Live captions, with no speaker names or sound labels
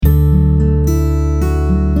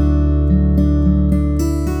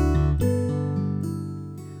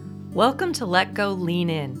Welcome to Let Go, Lean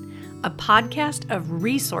In, a podcast of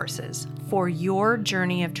resources for your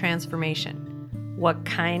journey of transformation. What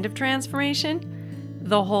kind of transformation?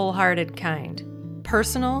 The wholehearted kind.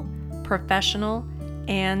 Personal, professional,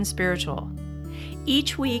 and spiritual.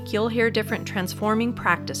 Each week, you'll hear different transforming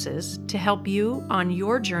practices to help you on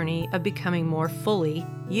your journey of becoming more fully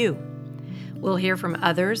you. We'll hear from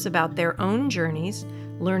others about their own journeys,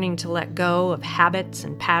 learning to let go of habits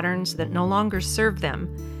and patterns that no longer serve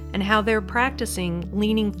them, and how they're practicing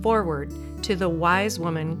leaning forward to the wise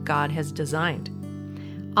woman God has designed.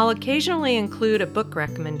 I'll occasionally include a book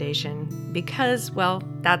recommendation because, well,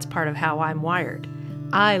 that's part of how I'm wired.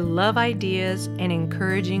 I love ideas and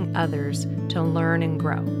encouraging others to learn and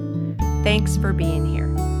grow. Thanks for being here.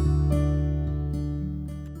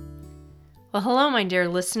 Well, hello, my dear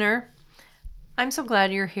listener. I'm so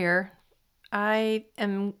glad you're here. I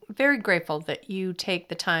am very grateful that you take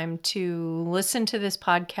the time to listen to this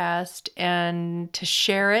podcast and to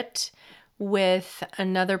share it with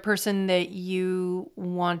another person that you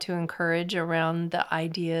want to encourage around the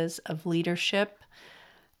ideas of leadership.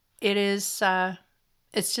 It's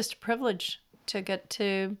just a privilege to get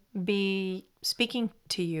to be speaking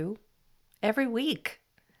to you every week.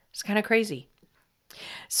 It's kind of crazy.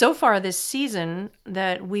 So far this season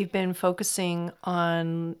that we've been focusing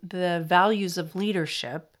on the values of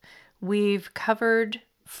leadership, we've covered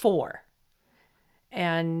 4.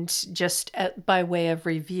 And just by way of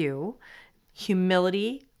review,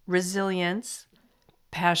 humility, resilience,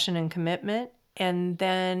 passion and commitment, and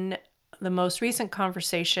then the most recent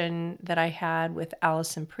conversation that I had with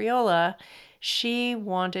Allison Priola, she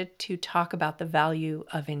wanted to talk about the value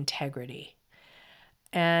of integrity.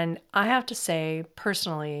 And I have to say,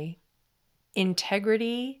 personally,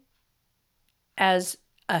 integrity as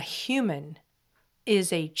a human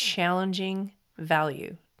is a challenging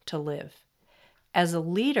value to live. As a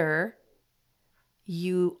leader,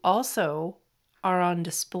 you also are on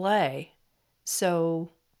display.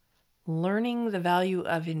 So learning the value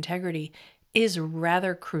of integrity is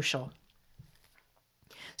rather crucial.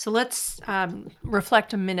 So let's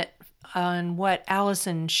reflect a minute on what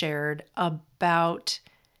Allison shared about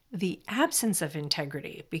the absence of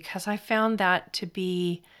integrity, because I found that to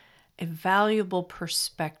be a valuable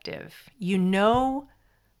perspective. You know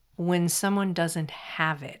when someone doesn't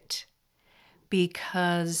have it,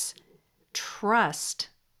 because trust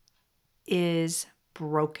is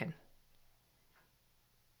broken.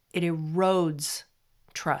 It erodes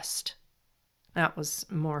trust. That was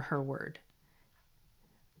more her word.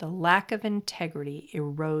 The lack of integrity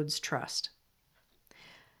erodes trust.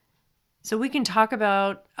 So we can talk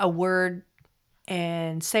about a word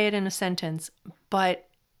and say it in a sentence, but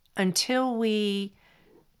until we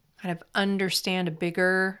kind of understand a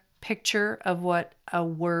bigger picture of what a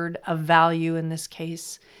word of value in this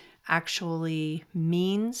case actually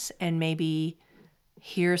means, and maybe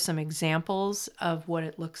hear some examples of what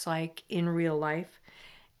it looks like in real life,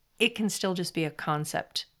 it can still just be a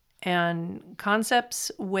concept. And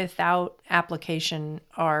concepts without application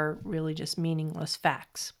are really just meaningless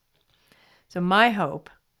facts. So my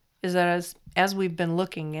hope is that as we've been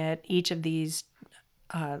looking at each of these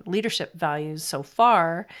leadership values so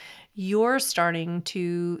far, you're starting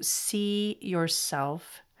to see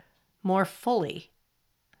yourself more fully.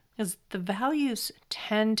 Because the values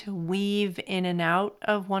tend to weave in and out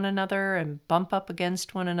of one another and bump up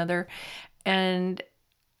against one another. And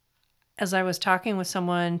as I was talking with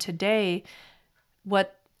someone today,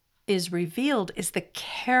 what is revealed is the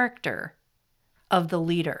character of the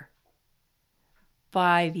leader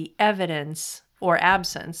by the evidence or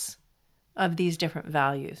absence of these different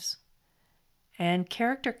values. And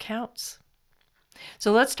character counts.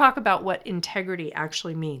 So let's talk about what integrity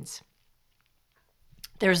actually means.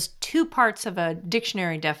 There's 2 parts of a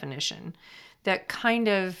dictionary definition that kind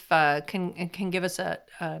of can give us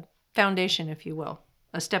a foundation, if you will.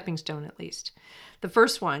 A stepping stone, at least. The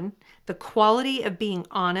first one, the quality of being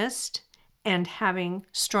honest and having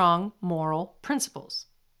strong moral principles.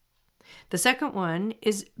 The second one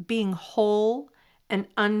is being whole and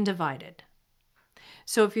undivided.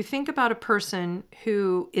 So if you think about a person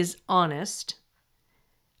who is honest,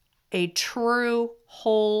 a true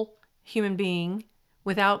whole human being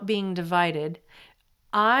without being divided,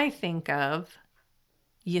 I think of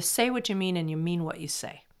you say what you mean and you mean what you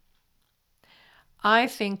say. I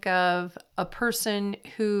think of a person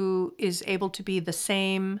who is able to be the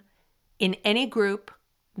same in any group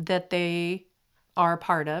that they are a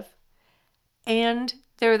part of, and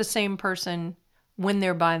they're the same person when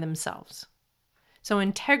they're by themselves. So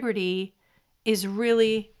integrity is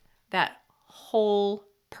really that whole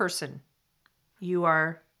person. You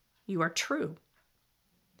are true.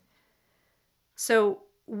 So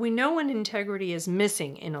we know when integrity is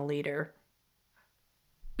missing in a leader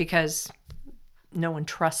because no one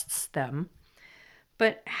trusts them.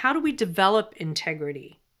 But how do we develop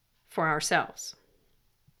integrity for ourselves?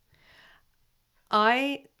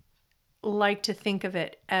 I like to think of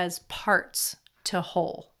it as parts to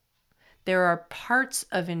whole. There are parts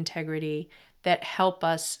of integrity that help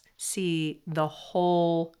us see the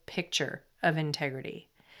whole picture of integrity.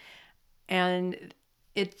 And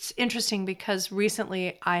it's interesting because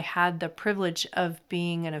recently I had the privilege of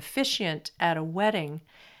being an officiant at a wedding.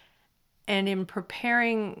 And in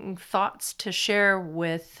preparing thoughts to share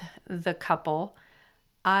with the couple,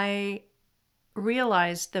 I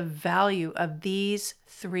realized the value of these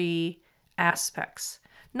three aspects,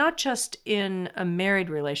 not just in a married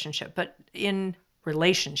relationship, but in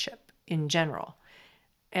relationship in general.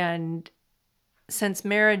 And since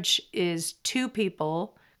marriage is two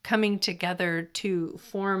people coming together to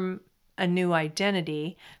form a new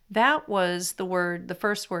identity, that was the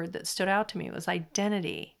first word that stood out to me was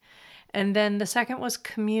identity. And then the second was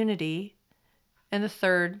community. And the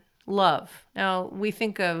third, love. Now, we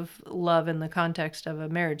think of love in the context of a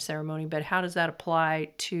marriage ceremony, but how does that apply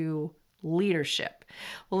to leadership?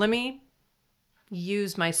 Well, let me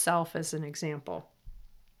use myself as an example.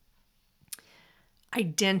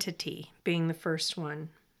 Identity being the first one.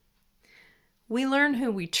 We learn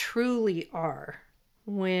who we truly are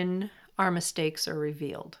when our mistakes are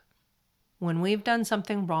revealed. When we've done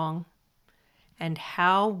something wrong and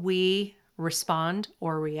how we respond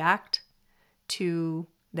or react to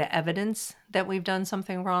the evidence that we've done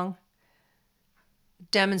something wrong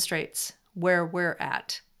demonstrates where we're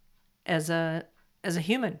at as a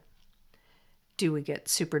human. Do we get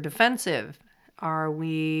super defensive? Are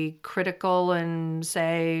we critical and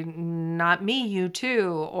say, not me, you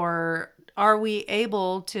too? Or are we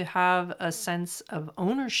able to have a sense of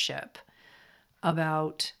ownership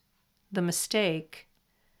about the mistake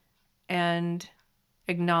and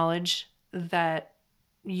acknowledge that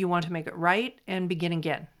you want to make it right and begin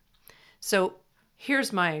again? So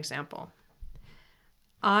here's my example.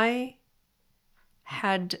 I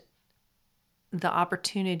had the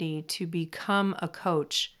opportunity to become a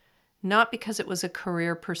coach, not because it was a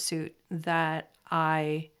career pursuit that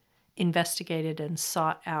I investigated and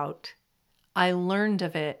sought out. I learned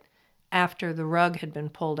of it after the rug had been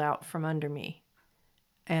pulled out from under me.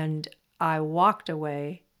 And I walked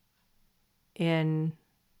away in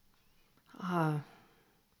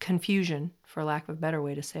confusion, for lack of a better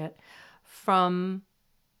way to say it, from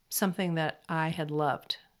something that I had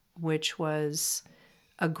loved, which was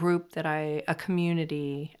a group a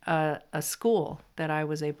community, a school that I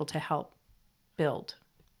was able to help build.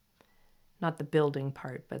 Not the building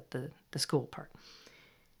part, but the school part.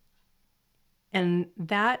 And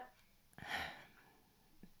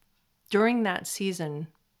during that season,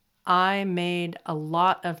 I made a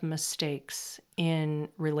lot of mistakes in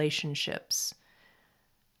relationships.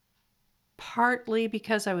 Partly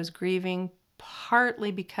because I was grieving,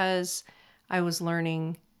 partly because I was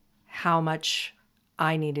learning how much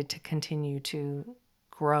I needed to continue to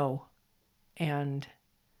grow and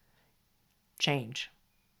change.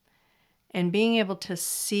 And being able to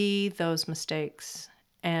see those mistakes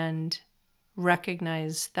and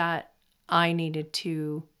recognize that I needed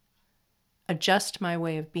to adjust my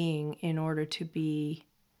way of being in order to be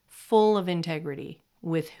full of integrity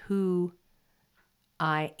with who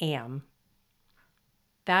I am.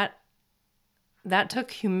 That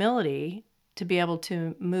took humility to be able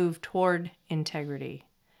to move toward integrity.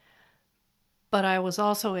 But I was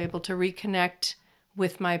also able to reconnect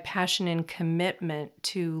with my passion and commitment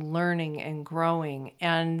to learning and growing,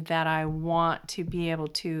 and that I want to be able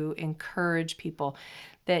to encourage people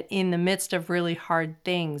that in the midst of really hard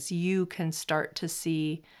things, you can start to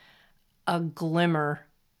see a glimmer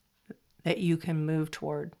that you can move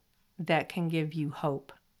toward that can give you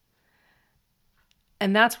hope.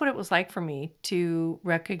 And that's what it was like for me to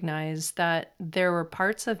recognize that there were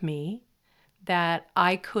parts of me that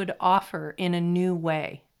I could offer in a new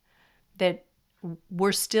way that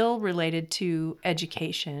were still related to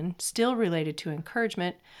education, still related to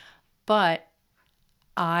encouragement, but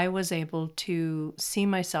I was able to see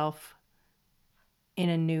myself in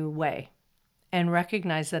a new way and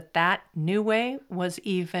recognize that new way was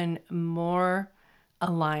even more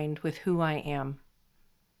aligned with who I am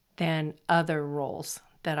than other roles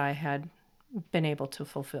that I had been able to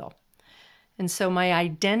fulfill. And so my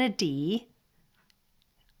identity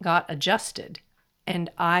got adjusted and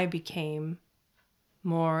I became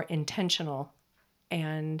more intentional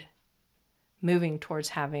and moving towards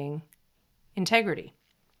having integrity.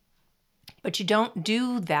 But you don't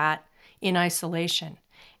do that in isolation.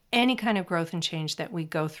 any kind of growth and change that we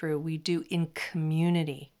go through, we do in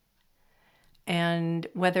community. And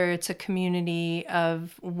whether it's a community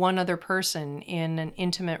of one other person in an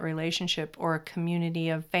intimate relationship, or a community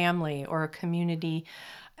of family, or a community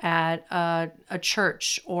at a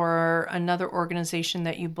church or another organization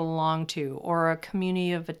that you belong to, or a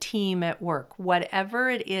community of a team at work, whatever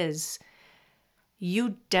it is,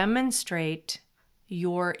 you demonstrate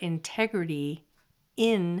your integrity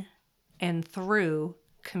in and through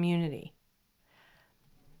community.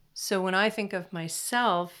 So when I think of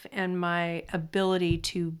myself and my ability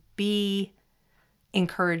to be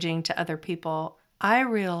encouraging to other people, I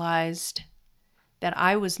realized that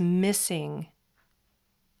I was missing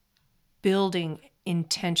building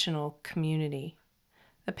intentional community.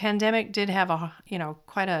 The pandemic did have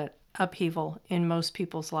quite a upheaval in most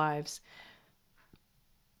people's lives.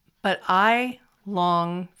 But I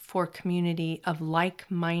long for community of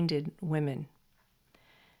like-minded women.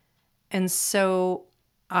 And so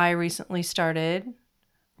I recently started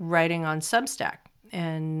writing on Substack,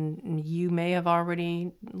 and you may have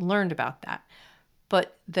already learned about that.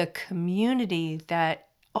 But the community that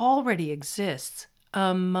already exists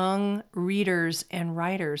among readers and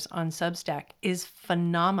writers on Substack is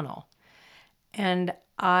phenomenal. And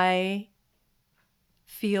I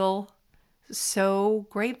feel so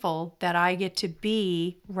grateful that I get to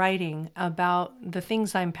be writing about the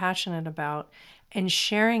things I'm passionate about and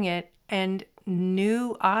sharing it, and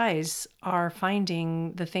new eyes are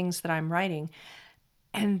finding the things that I'm writing.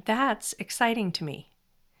 And that's exciting to me.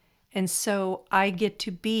 And so I get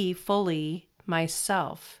to be fully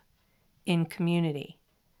myself in community.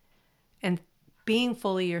 And being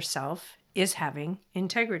fully yourself is having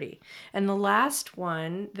integrity. And the last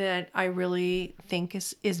one that I really think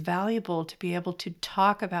is valuable to be able to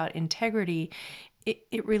talk about integrity,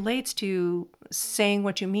 it relates to saying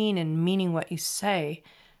what you mean and meaning what you say.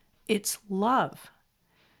 It's love.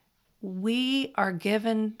 We are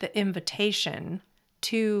given the invitation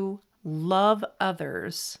to love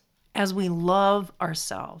others as we love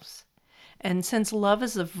ourselves. And since love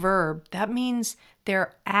is a verb, that means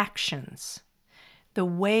their actions, the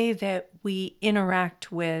way that we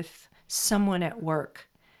interact with someone at work,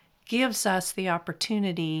 gives us the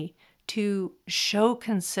opportunity to show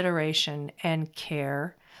consideration and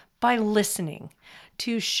care by listening,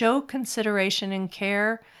 to show consideration and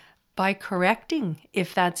care by correcting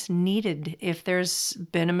if that's needed, if there's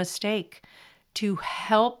been a mistake, to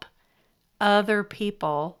help other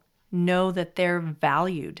people know that they're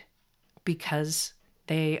valued because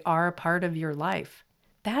they are a part of your life.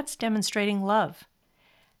 That's demonstrating love.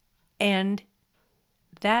 And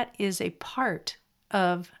that is a part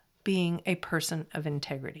of being a person of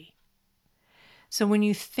integrity. So when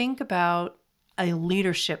you think about a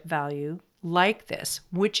leadership value like this,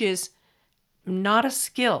 which is not a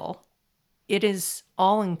skill, it is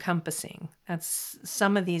all encompassing. That's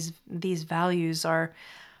some of these values are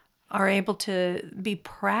able to be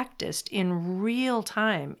practiced in real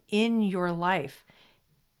time in your life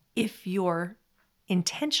if you're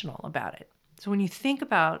intentional about it. So when you think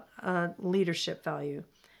about a leadership value,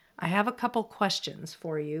 I have a couple questions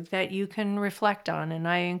for you that you can reflect on, and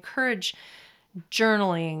I encourage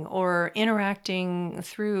journaling or interacting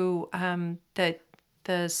through the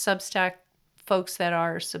Substack. Folks that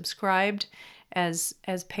are subscribed as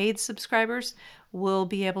paid subscribers will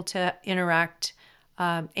be able to interact,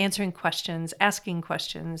 answering questions, asking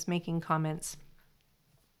questions, making comments.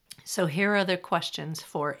 So here are the questions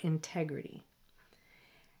for integrity.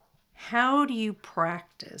 How do you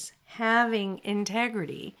practice having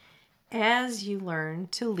integrity as you learn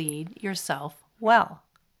to lead yourself well?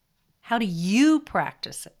 How do you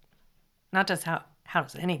practice it? Not just how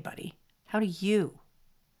does anybody? How do you?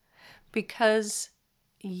 Because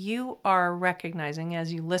you are recognizing,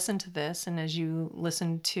 as you listen to this and as you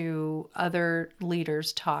listen to other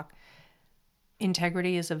leaders talk,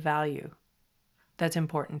 integrity is a value that's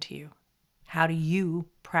important to you. How do you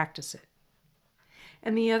practice it?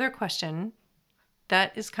 And the other question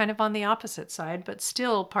that is kind of on the opposite side, but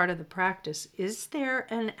still part of the practice, is there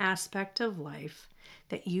an aspect of life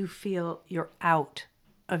that you feel you're out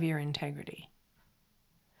of your integrity?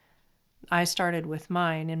 I started with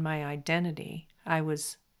mine in my identity. I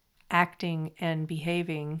was acting and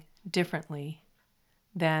behaving differently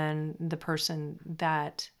than the person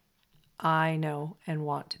that I know and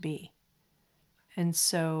want to be. And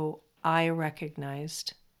so I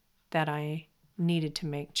recognized that I needed to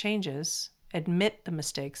make changes, admit the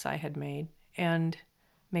mistakes I had made, and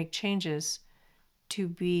make changes to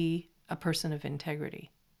be a person of integrity.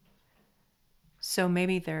 So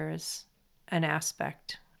maybe there's an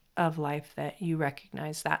aspect of life that you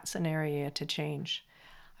recognize that's an area to change.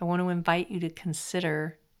 I want to invite you to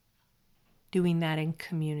consider doing that in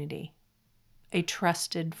community. A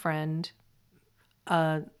trusted friend,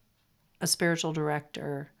 a spiritual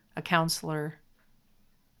director, a counselor,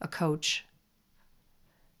 a coach.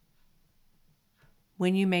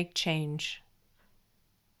 When you make change,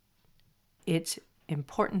 it's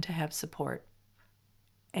important to have support,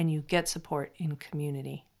 and you get support in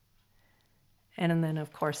community. And then,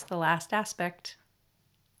 of course, the last aspect,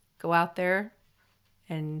 go out there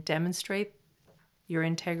and demonstrate your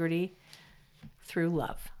integrity through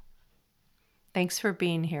love. Thanks for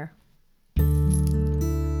being here.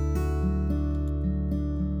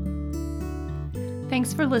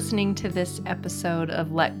 Thanks for listening to this episode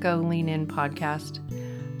of Let Go Lean In podcast.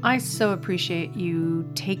 I so appreciate you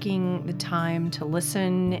taking the time to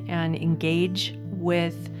listen and engage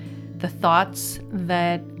with the thoughts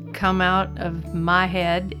that come out of my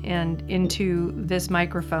head and into this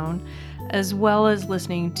microphone, as well as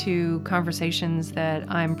listening to conversations that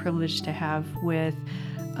I'm privileged to have with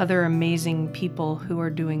other amazing people who are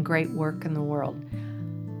doing great work in the world.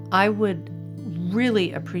 I would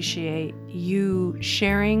really appreciate you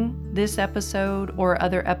sharing this episode or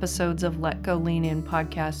other episodes of Let Go Lean In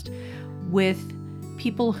podcast with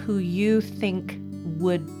people who you think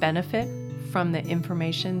would benefit from the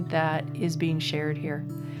information that is being shared here.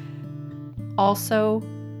 Also,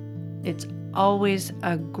 it's always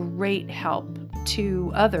a great help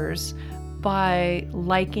to others by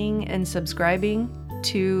liking and subscribing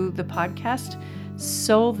to the podcast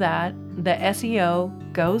so that the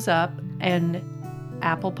SEO goes up and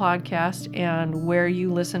Apple Podcast and where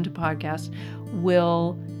you listen to podcasts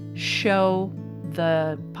will show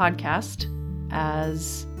the podcast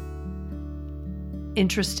as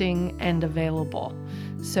interesting and available.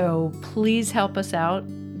 So please help us out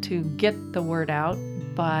to get the word out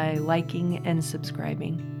by liking and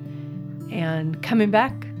subscribing and coming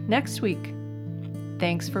back next week.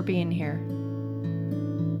 Thanks for being here.